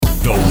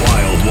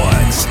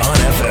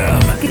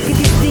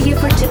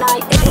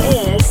tonight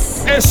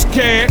is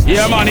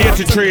Yeah, man,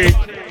 83.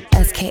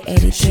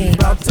 ESKEI83.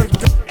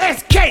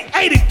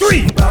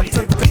 ESKEI83.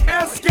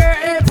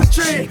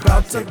 ESKEI83.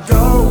 About to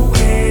go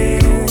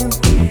in.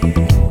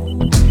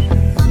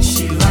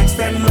 She likes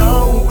that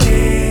low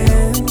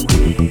end.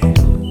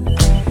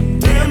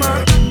 Damn,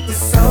 her is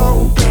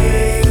so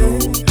big.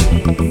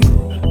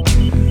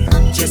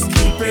 Just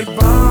keep it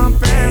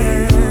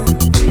bumping.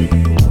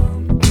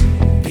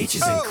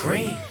 Peaches and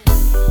cream.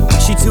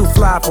 She too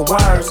fly for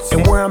words,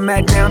 and where I'm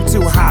at now I'm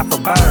too high for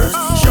birds.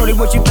 Shorty,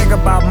 what you think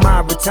about my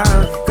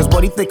return? Cause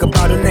what he think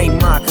about it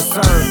ain't my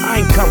concern. I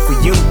ain't come for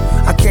you,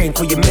 I came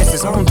for your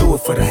missus. I don't do it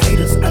for the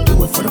haters, I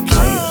do it for the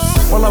players.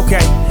 Well,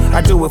 okay,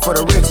 I do it for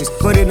the riches.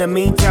 But in the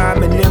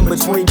meantime and in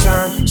between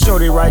time,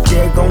 shorty right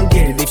there gon'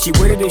 get it. If she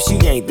with it, if she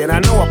ain't, then I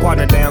know I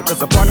partner down.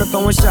 Cause a partner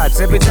throwing shots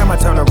every time I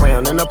turn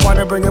around, and a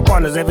partner bringing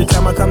partners every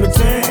time I come to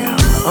town.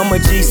 I'm a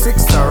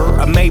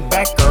G6er, a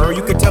Maybach-er.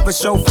 You can tell the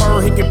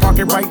chauffeur, he can park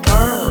it right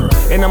there.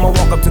 And I'ma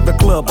walk up to the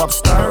club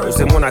upstairs,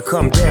 and when I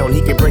come down,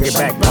 he can bring it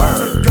back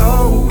word.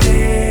 Go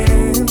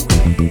in.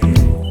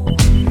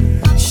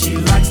 She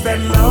likes that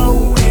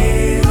low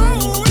end.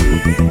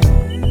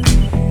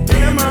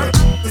 Damn, her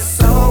is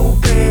so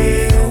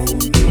big.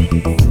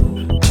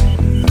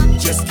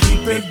 Just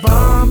keep it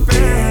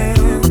bumping.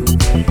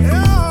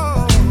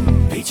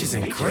 Peaches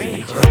and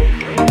cream. Peaches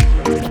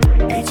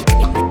and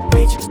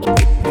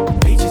cream.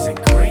 Peaches and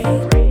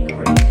cream.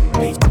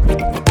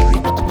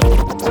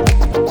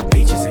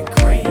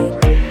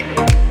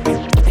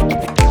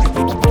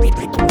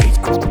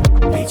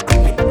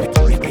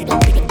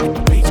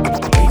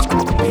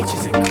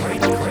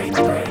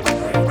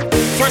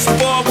 First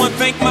of all, I want to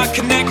thank my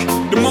connect,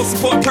 the most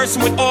important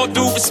person with all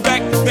due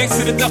respect. Thanks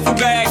to the duffel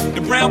bag,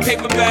 the brown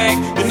paper bag,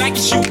 the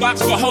Nike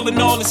shoebox for holding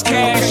all this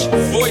cash.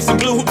 Boys in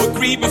blue who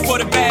agreed before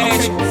the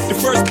badge. The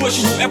first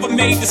pusher who ever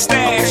made the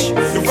stash.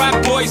 The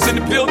rock boys in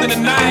the building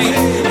tonight.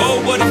 Oh,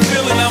 what a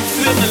feeling, I'm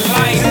feeling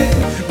light.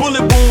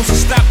 Bullet wounds to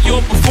stop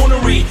your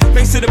buffoonery.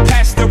 Thanks to the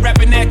pastor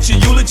rapping at your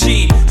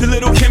eulogy. To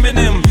little Kim and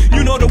them,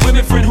 you know the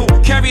women friend who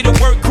carry the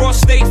work cross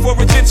state for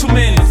a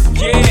gentleman.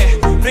 Yeah,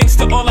 thanks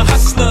to all the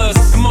hustlers,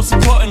 and most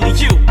importantly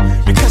you,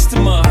 the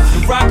customer.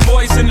 The rock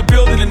boys in the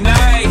building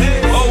tonight.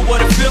 Oh,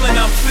 what a feeling,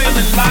 I'm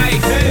feeling light.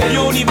 You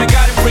don't even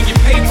gotta bring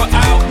your paper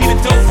out. Be the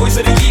dope boys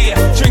of the year,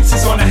 drinks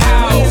is on the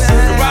house.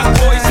 The rock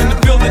boys in the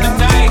building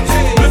tonight.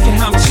 Look at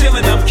how I'm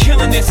chilling, I'm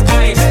killing this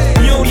ice.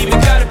 You don't even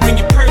gotta bring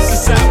your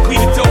purses out.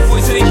 We the dope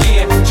boys of the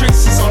year,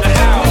 drinks is on the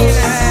house.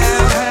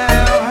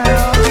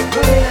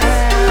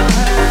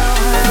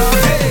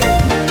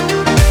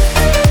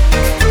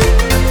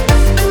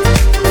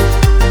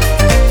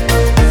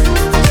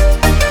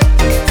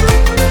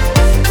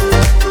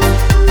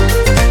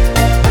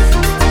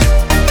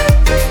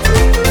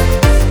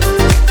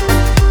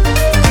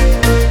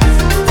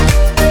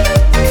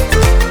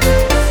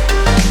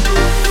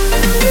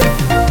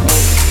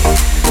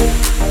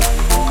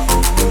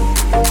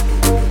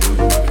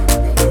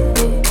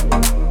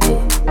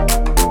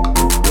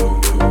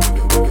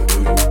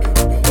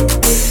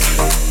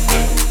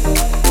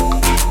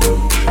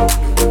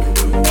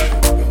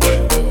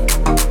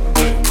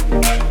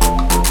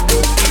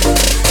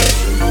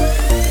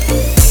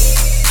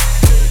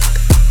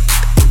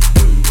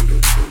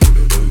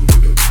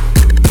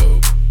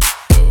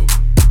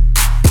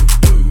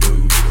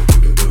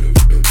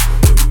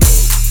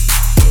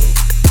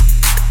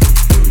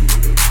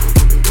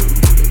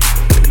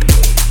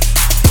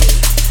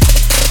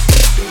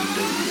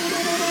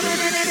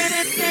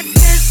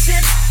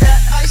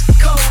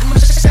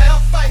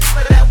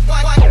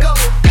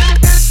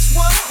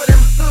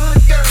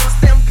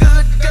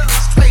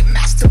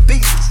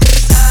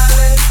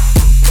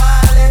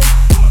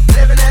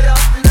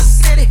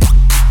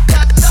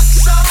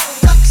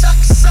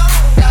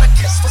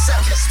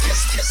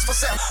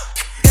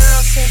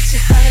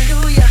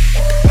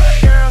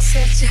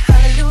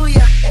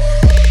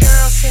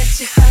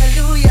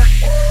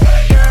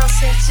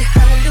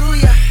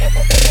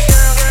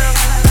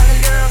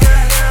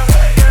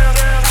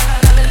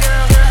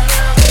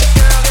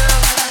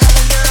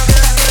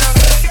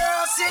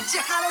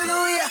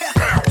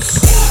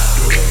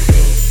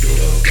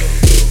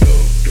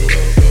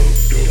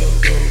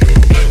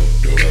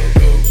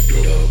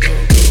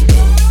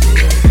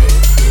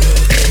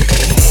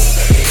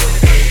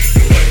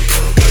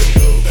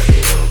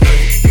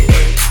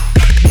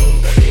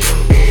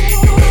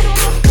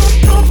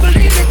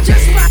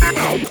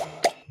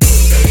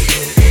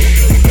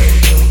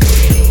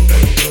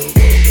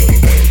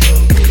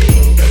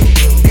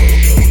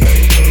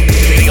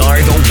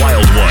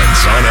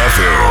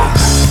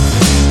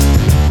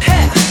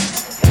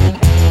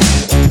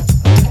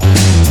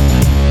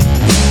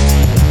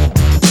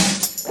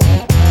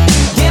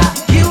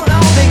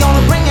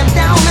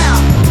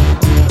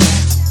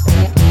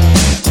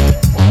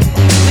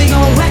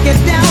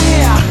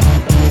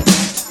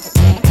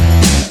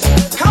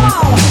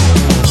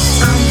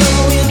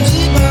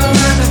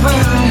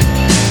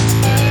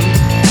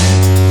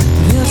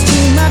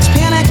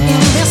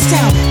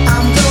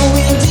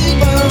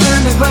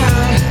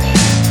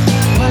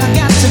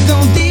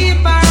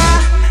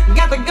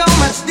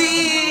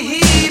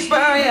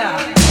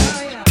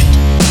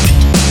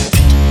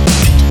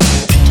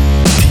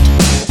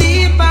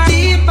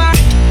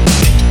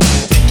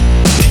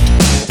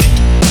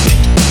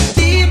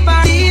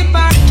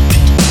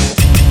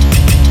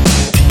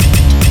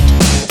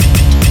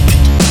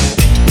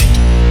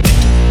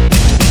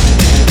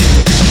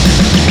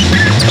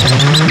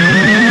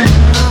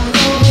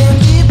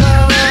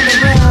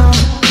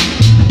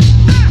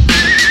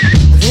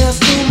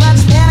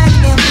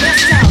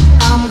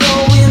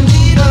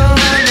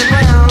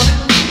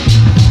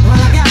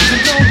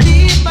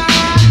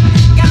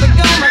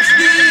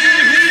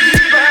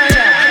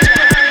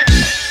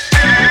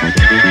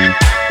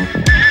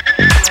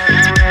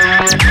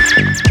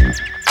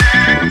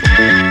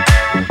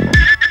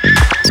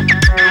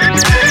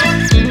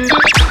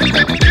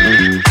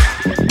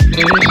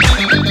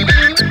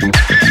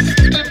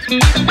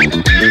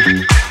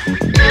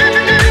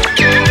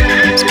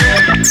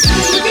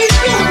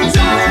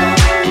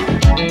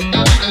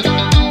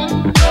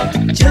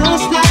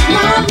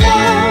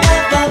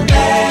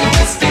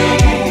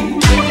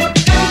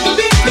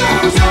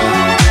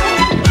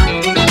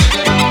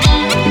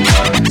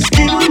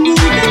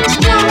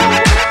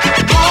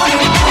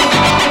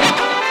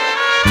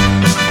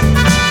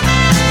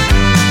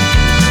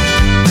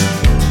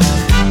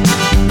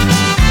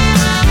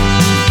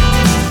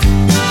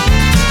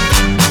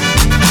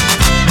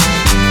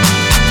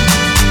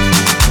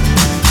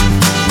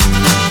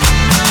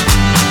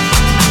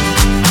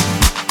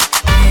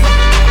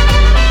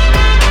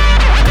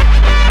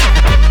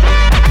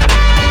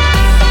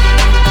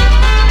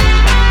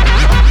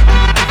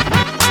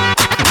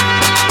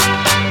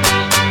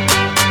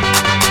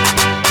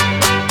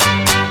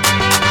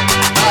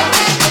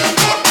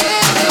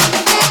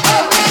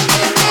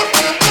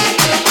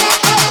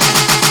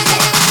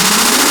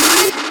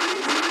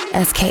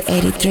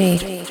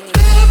 ESKEI83.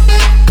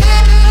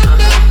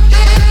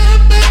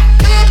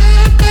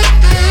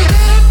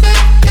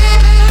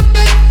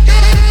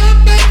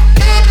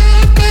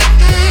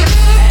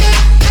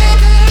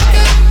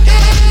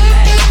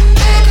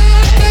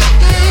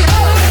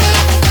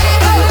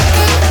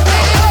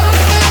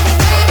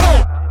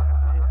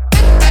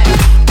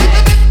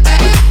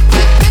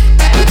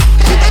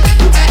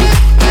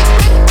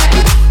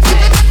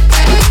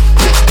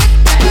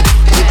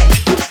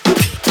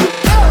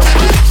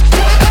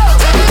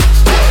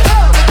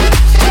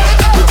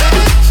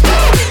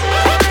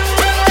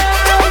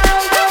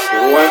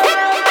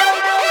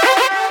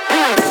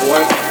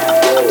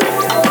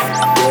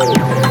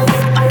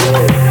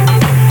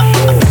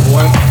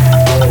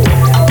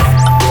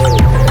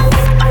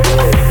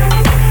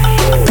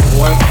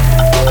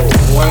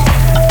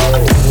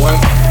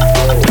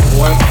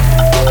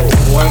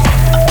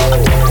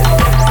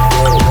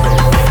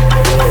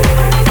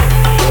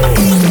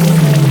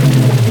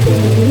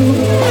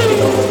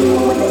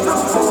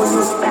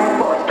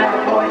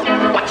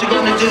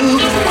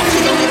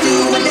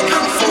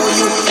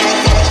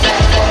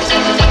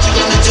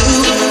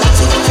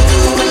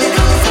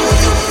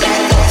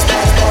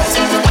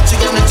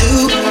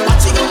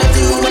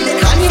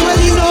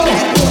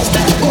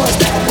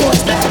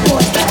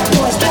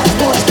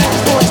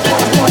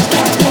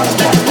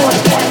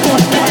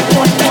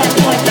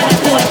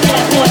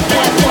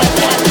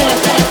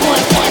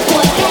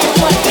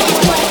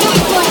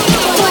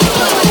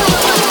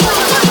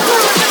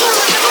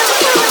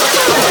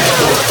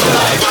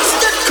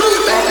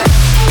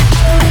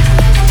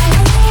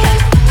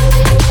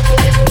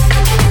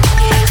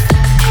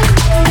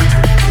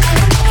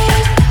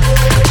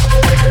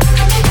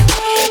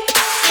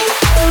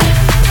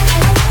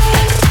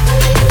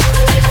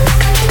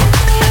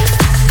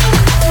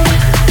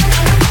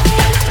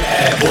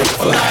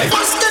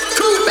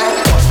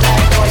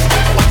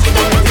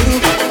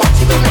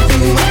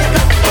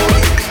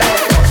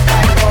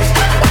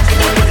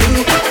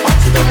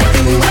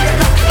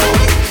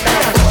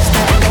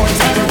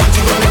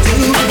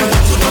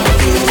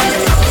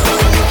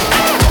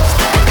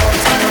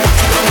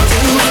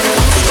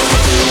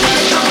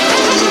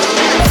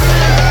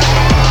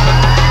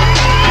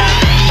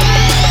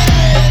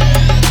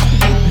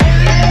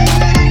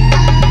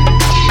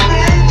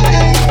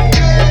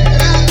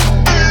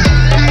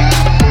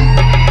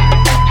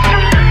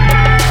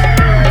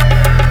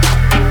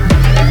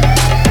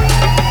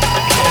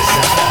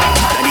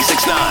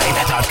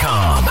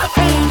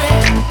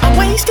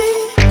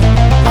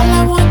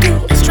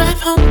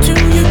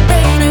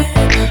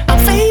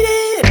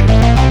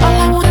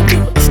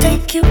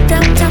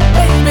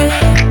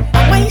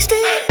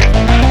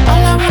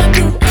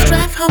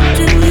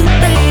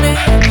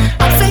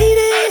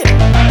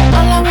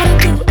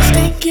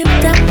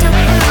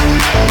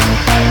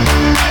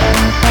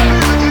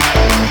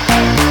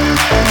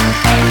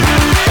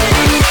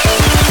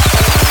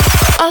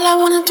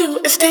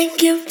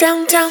 Take you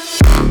downtown.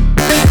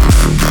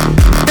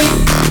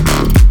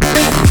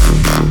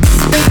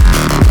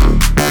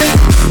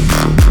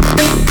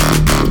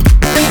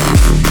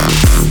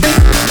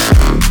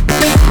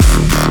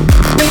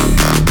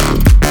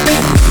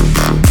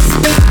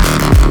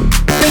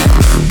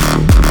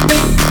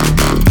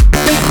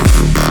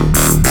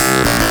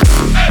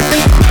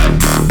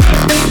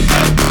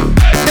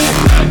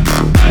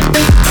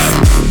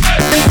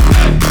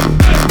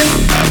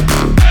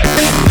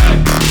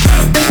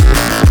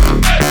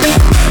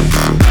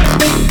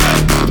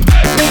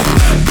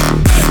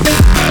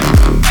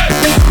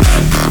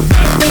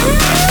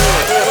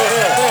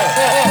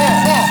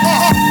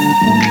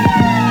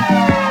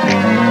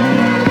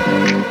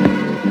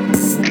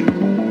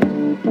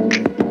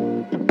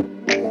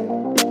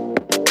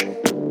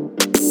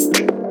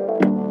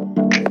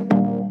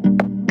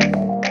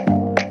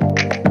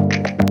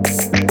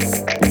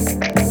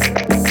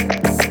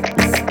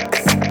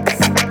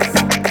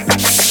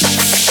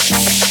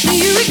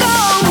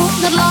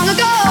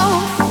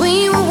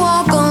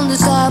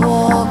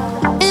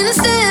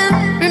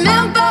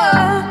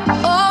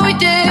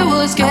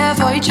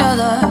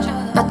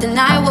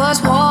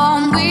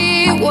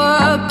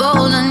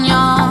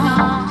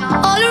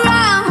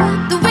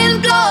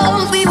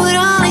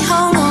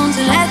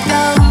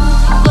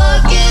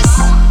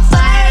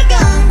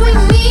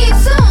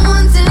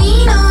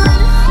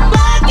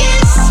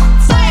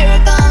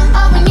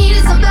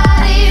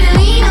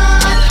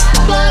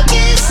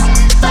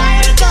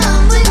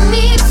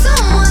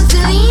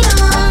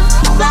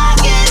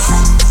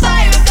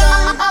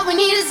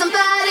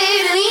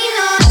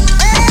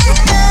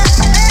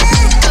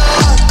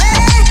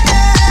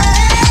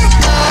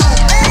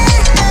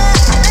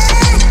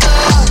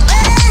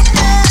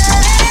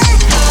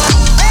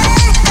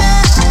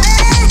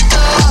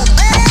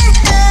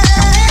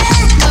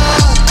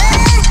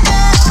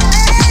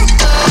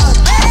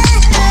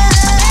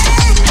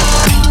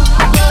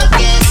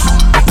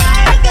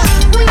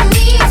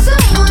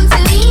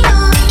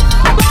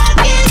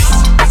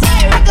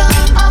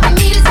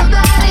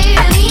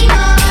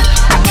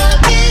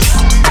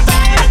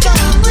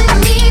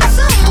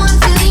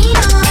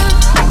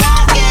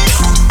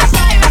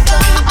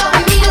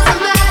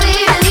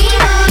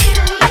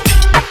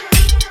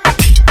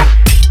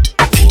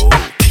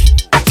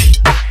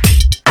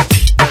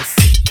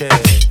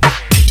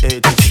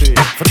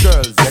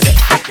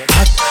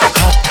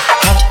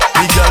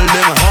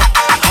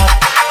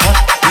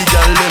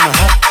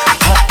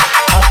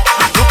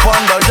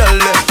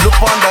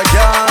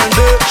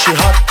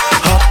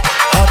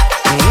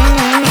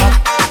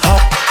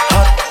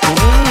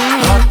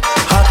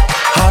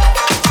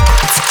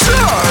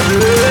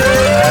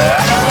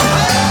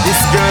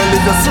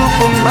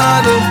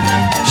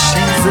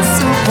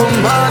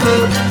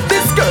 supermodel.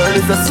 This girl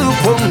is a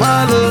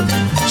supermodel.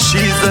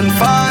 She's on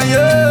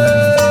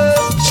fire.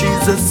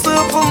 She's a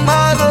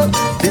supermodel.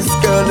 This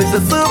girl is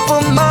a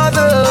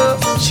supermodel.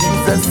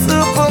 She's a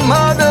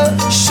supermodel.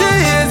 She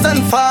is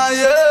on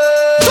fire.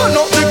 Turn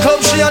up the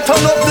club, she a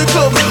turn up the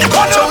club.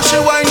 Watch how she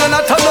whine and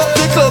a turn up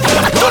the club.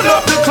 Turn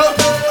up the club,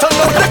 turn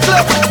up the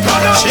club.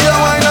 She a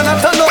whine and a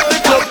turn up the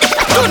club.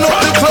 Turn up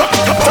the club,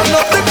 turn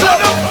up the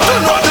club.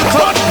 Turn up the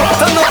club,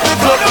 turn up the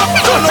club.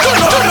 Turn up,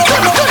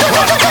 turn up, turn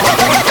up, turn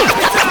up.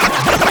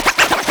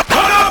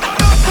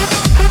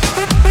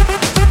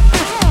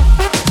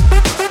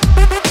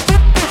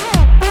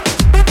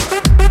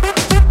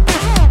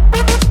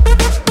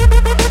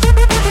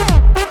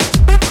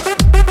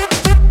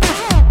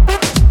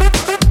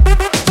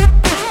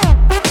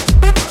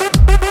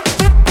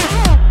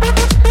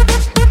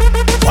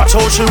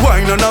 She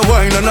whine and a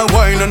whine and a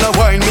whine and a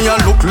whine. Me a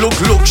look,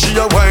 she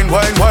a whine,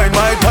 whine, whine.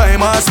 My time,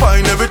 my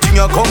spine, everything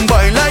a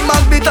combine like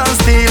magnet and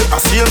steel. I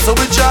see him so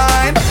we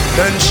join.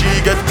 Then she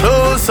get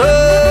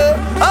closer,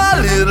 a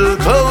little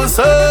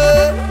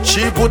closer.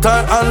 She put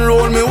her hand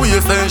round me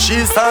waist, then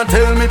she start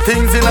tell me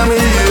things in a me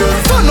ear.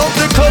 Turn up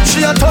the club,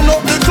 she a turn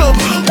up the club.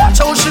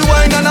 Watch how she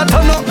whine and a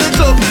turn up the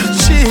club.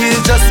 She is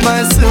just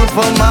my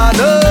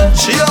supermodel.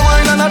 She a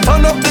whine and a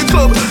turn up the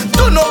club.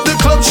 Turn up the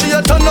club, she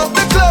a turn up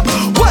the club.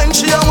 When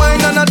she a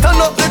whine and a turn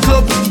up the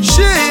club.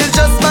 She is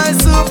just my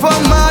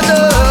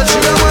supermodel. She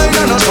a whine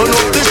and a turn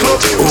up the club.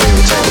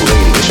 Favorite type of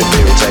lady, it's your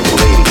favorite type of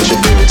lady, it's your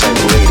favorite type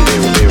of lady,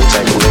 favorite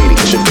type of lady,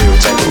 it's your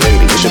favorite type of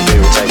lady, it's your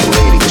favorite type of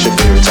lady, it's your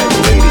favorite type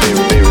of lady,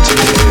 favorite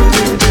type of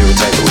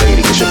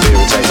lady, it's your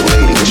favorite type of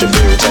lady, it's your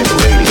favorite type of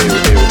lady,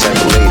 favorite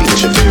type of lady,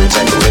 it's your favorite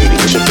type of lady,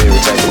 it's your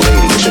favorite type of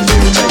lady, it's your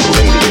favorite type of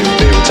lady,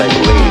 favorite type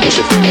of lady, it's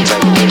your favorite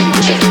type of lady,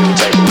 it's your favorite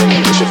type of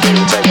lady, it's your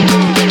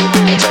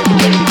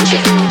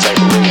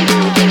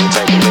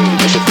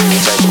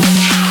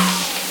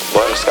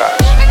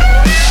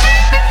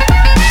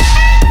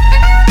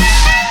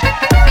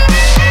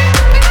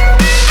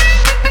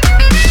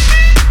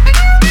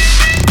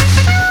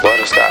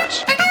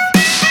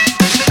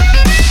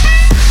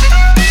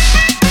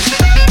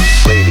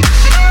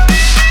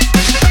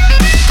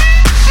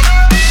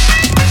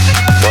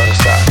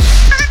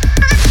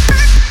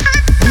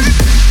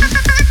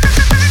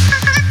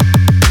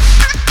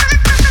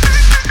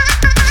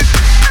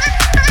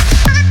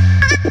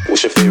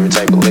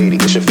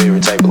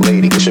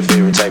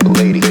favorite type of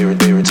lady,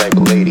 favorite type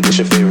of lady, it's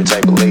your favorite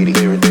type of lady,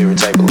 favorite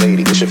type of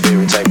lady, it's your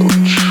favorite type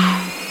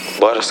of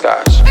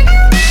butterscotch.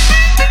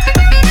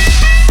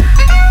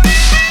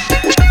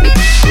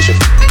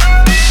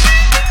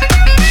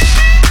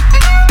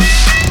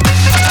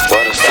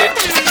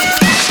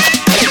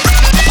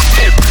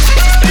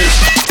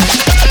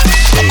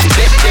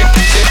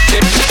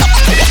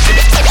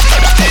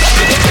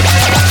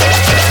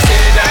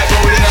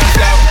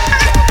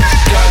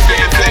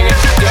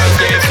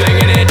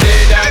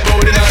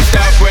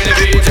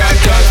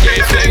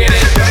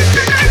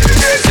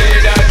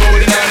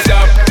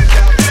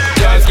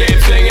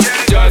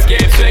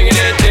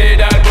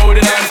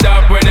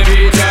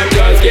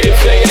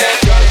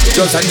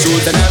 And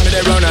shoot and I'm in the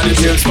round on the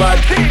chill spot.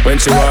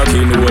 When she walk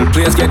in, the whole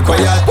place get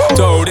quiet.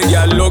 So the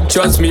girl look,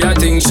 trust me, I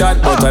think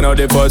shot. But I know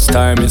the first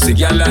time it's the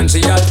girl and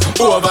she hot.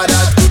 Over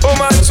that, oh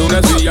man, soon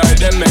as we are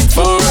them make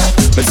four.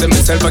 Me see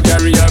myself a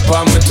carry her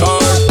on my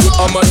tour.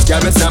 How much can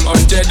me some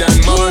 100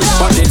 and more?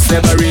 But it's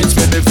never reached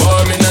me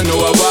before, me no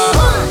know a war.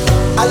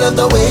 I love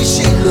the way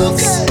she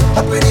looks.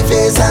 Her pretty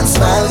face and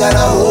smile got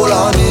a hold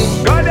on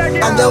me.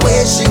 And the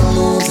way she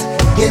moves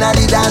in the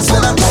dance when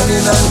I'm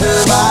pounding on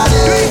her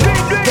body.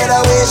 Get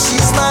away,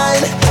 she's mine.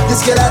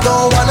 This girl I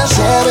don't wanna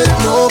share with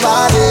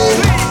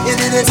nobody. It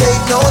didn't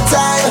take no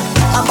time.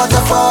 I'm about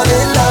to fall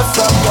in love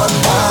from one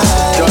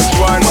time. Just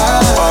one,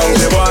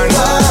 only one,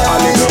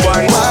 only the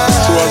one.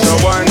 Two of the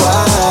one,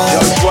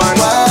 just one,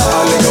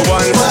 only the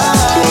one.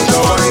 Two of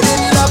the one.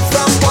 In love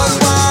from one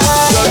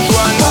one. Just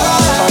one,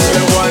 only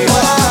the one,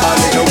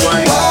 only the one.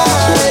 Two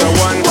of the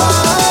one,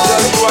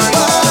 just one,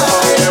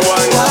 only the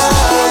one.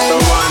 Two of the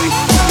one.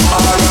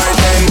 Alright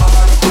then,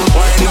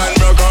 wine and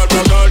rock out,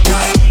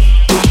 girl.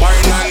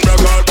 Wine and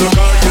rock out,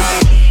 girl.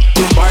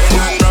 Wine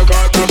and rock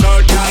out,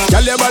 girl.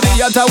 Tell your body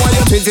you want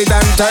you twist it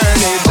and turn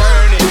it.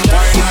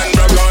 Wine and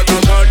rock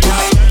out,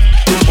 girl.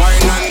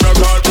 Wine and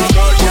rock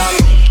out, girl.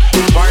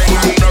 Wine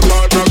and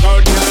rock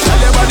out, girl. Tell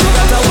your body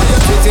you want you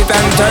twist it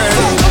and turn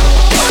it.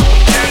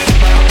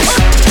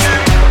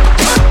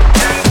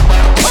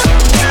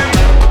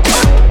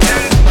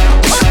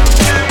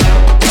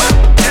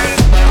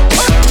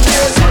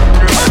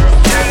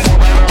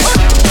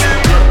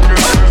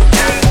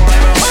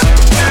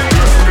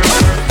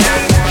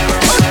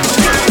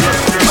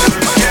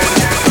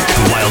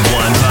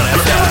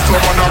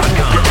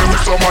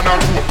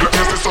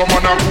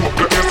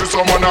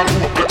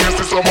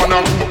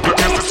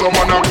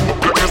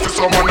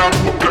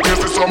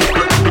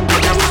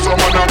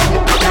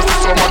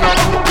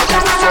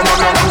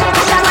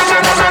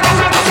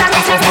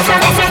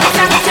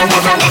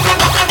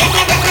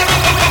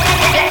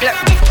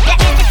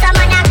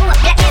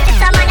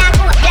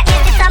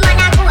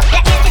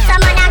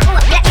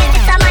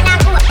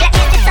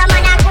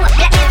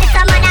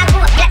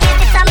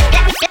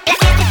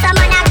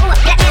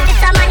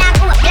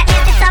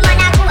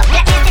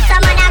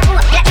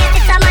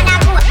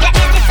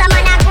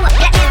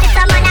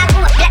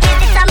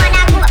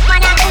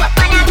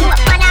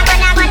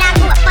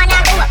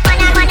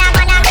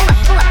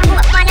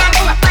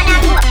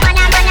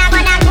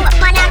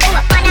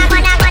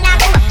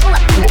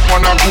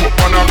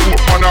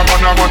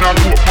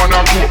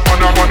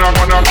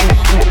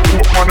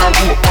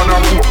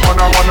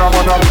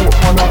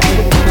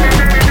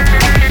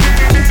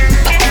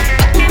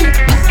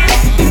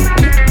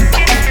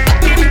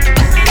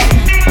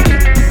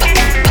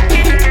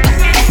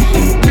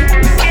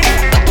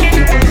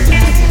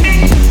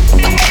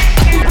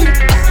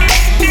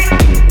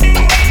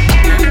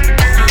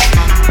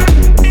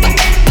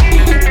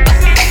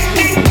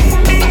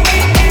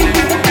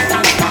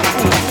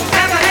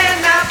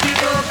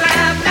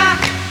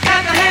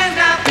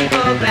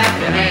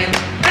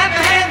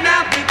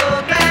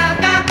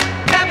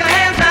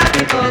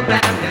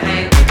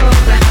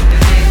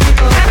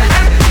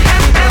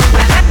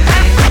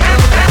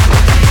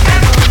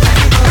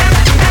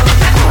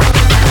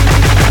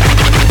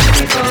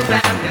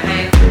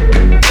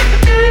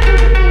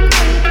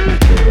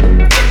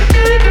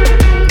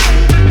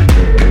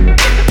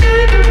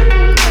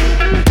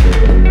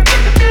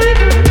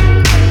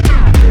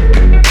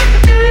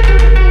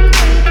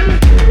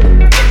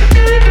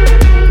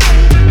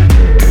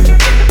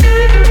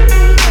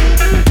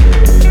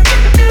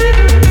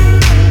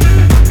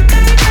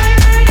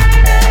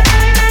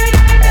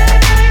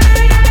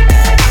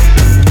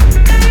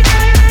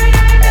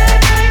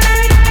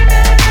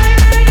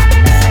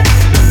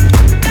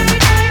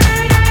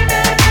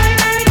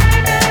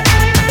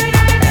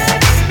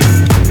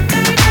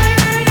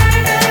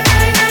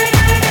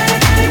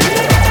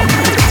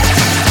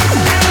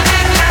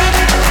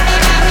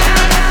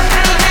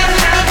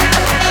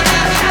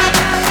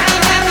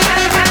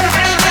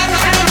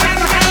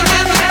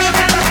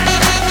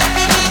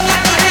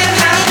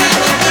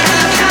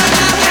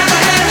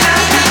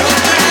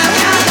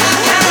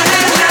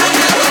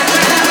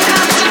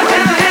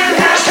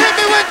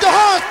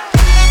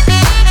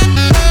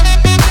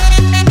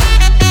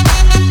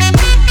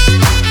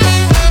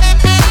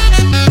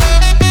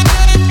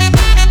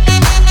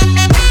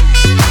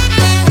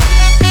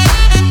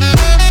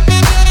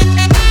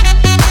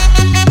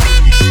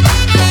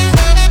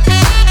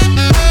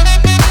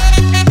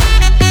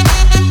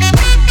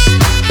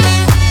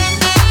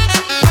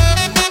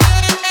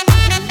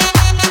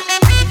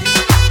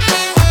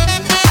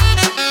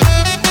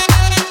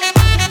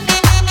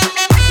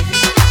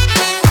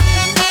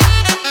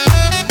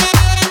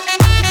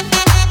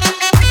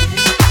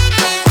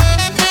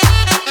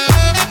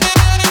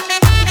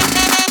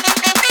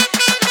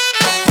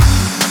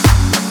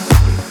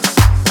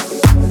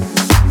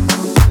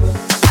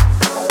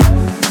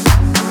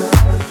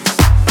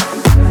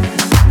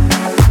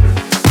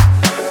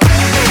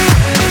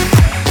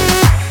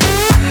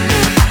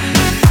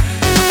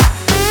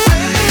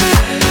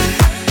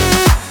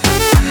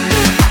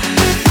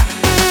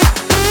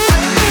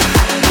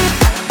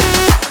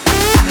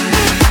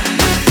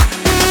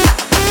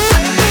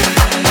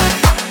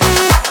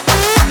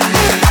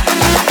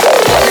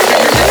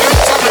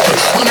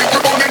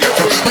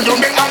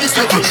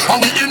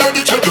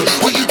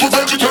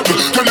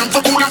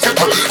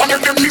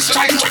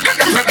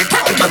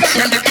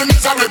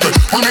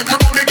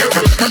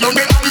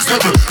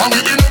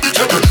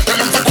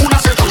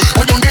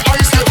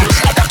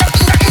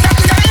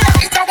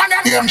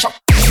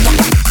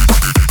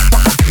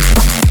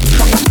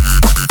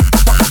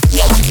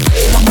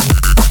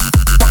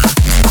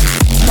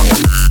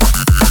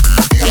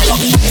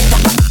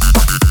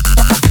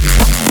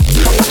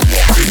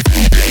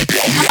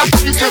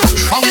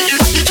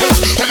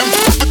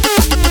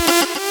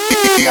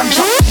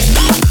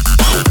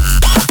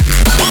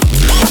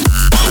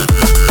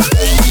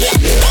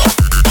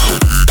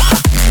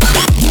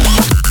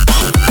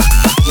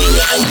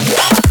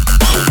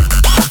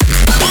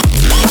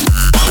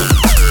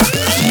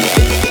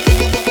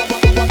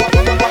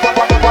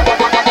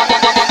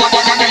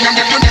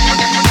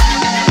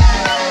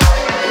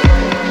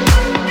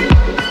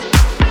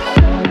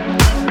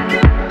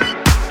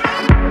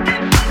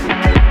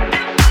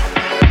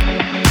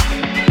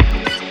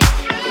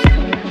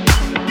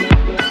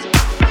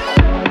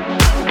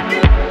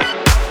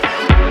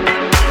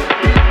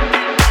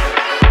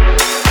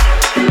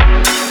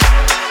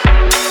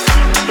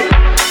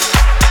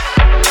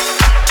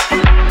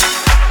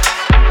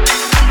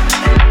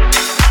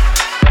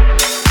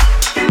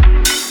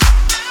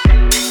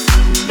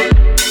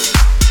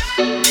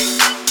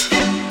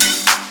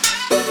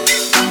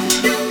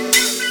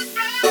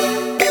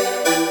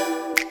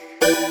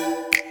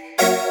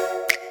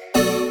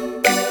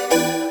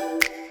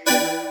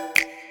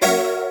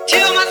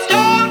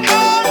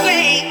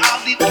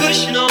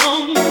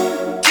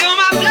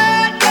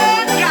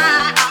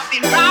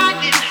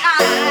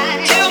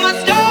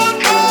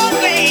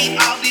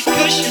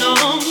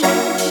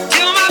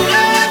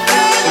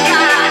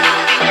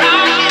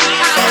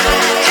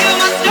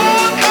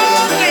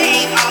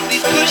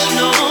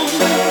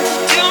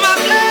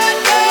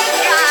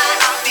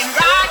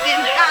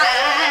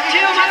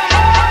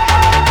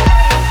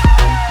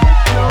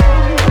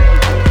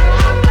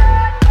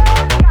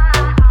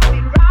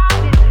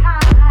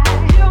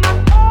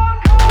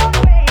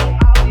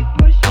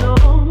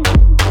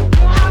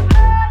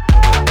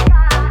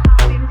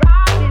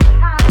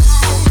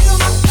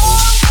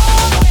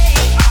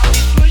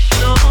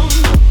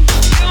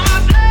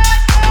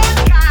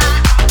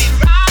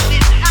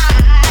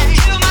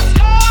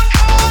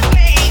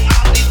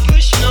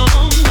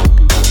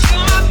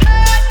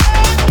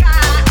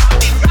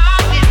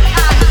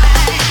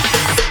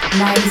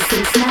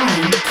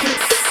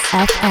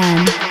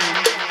 FM.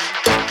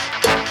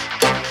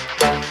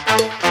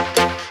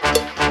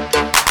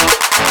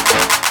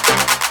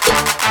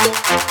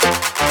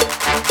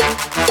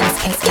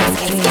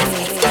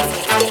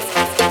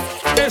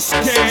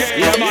 ESKEI,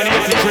 yeah man,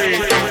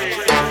 83.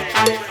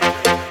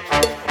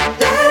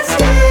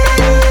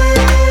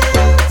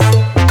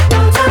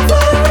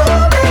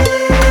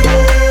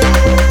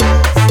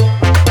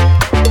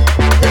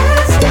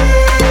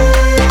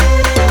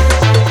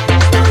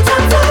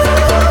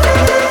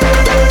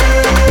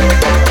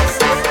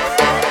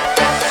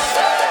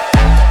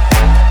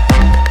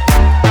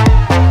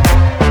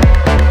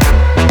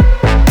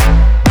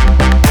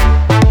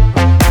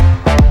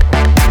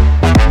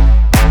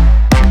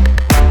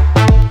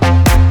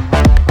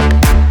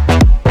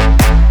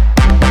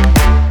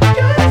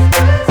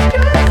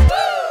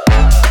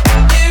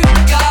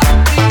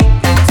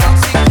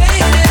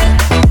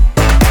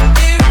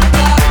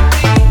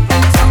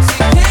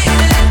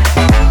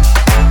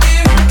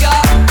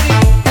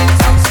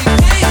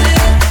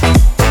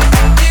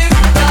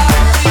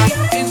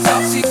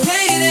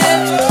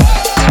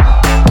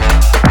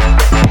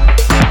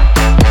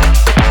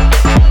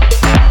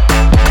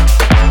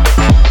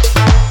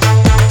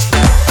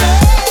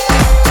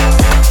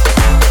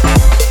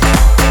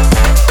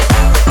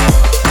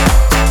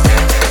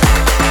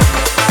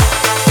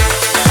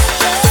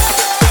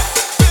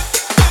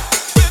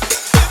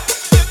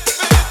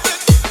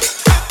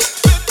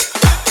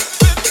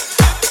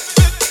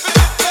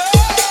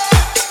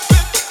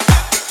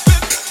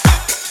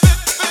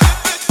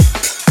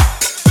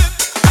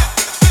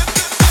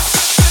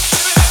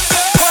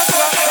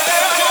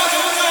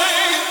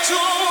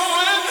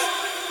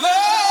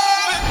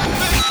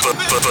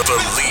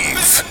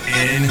 Believe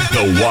in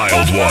the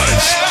Wild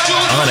Ones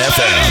on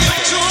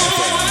FM.